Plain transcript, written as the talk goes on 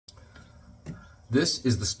This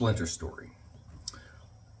is the Splinter Story.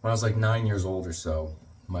 When I was like 9 years old or so,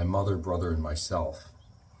 my mother, brother, and myself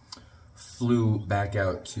flew back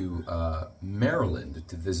out to Maryland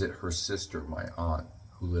to visit her sister, my aunt,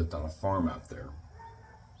 who lived on a farm out there.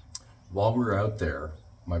 While we were out there,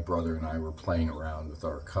 my brother and I were playing around with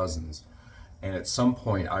our cousins, and at some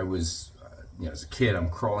point I was, as a kid, I'm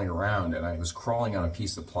crawling around, and I was crawling on a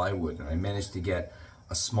piece of plywood, and I managed to get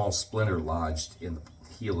a small splinter lodged in the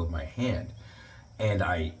heel of my hand. And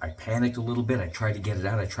I panicked a little bit. I tried to get it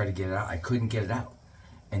out. I couldn't get it out.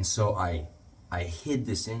 And so I hid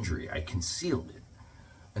this injury. I concealed it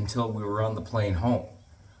until we were on the plane home.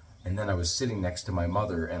 And then I was sitting next to my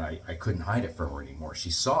mother, and I couldn't hide it from her anymore.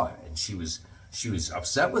 She saw it, and she was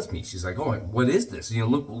upset with me. She's like, "Oh, what is this?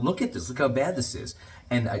 Look at this. Look how bad this is."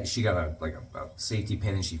 And she got a safety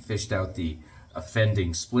pin, and she fished out the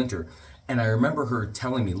offending splinter. And I remember her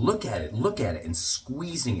telling me, look at it, and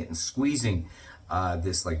squeezing it, and squeezing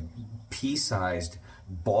this like pea-sized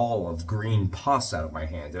ball of green pus out of my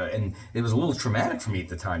hand. And it was a little traumatic for me at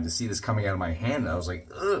the time to see this coming out of my hand. And I was like,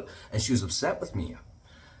 ugh. And she was upset with me.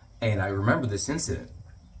 And I remember this incident.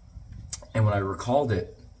 And when I recalled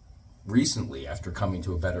it recently, after coming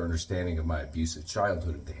to a better understanding of my abusive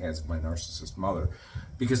childhood at the hands of my narcissist mother,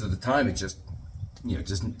 because at the time it just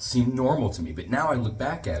doesn't seem normal to me. But now I look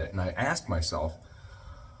back at it and I ask myself,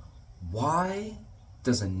 why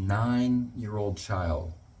does a 9-year-old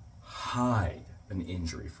child hide an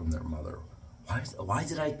injury from their mother? Why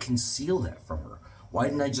did I conceal that from her? Why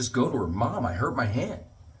didn't I just go to her, "Mom, I hurt my hand"?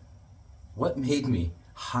 What made me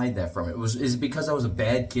hide that from her? Is it because I was a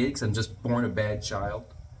bad kid, because I'm just born a bad child?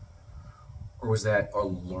 Or was that a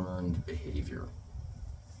learned behavior?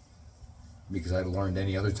 Because I learned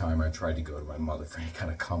any other time I tried to go to my mother for any kind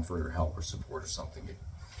of comfort or help or support or something, it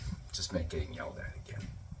just meant getting yelled at again.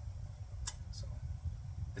 So,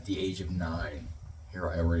 at the age of 9, here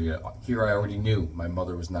I already knew my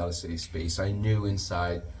mother was not a safe space. I knew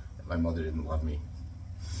inside that my mother didn't love me.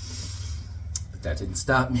 But that didn't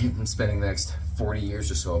stop me from spending the next 40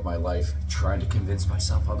 years or so of my life trying to convince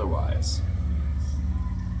myself otherwise.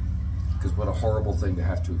 Because what a horrible thing to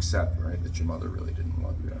have to accept, right? That your mother really didn't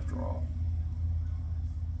love you after all.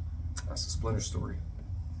 That's the Splinter Story.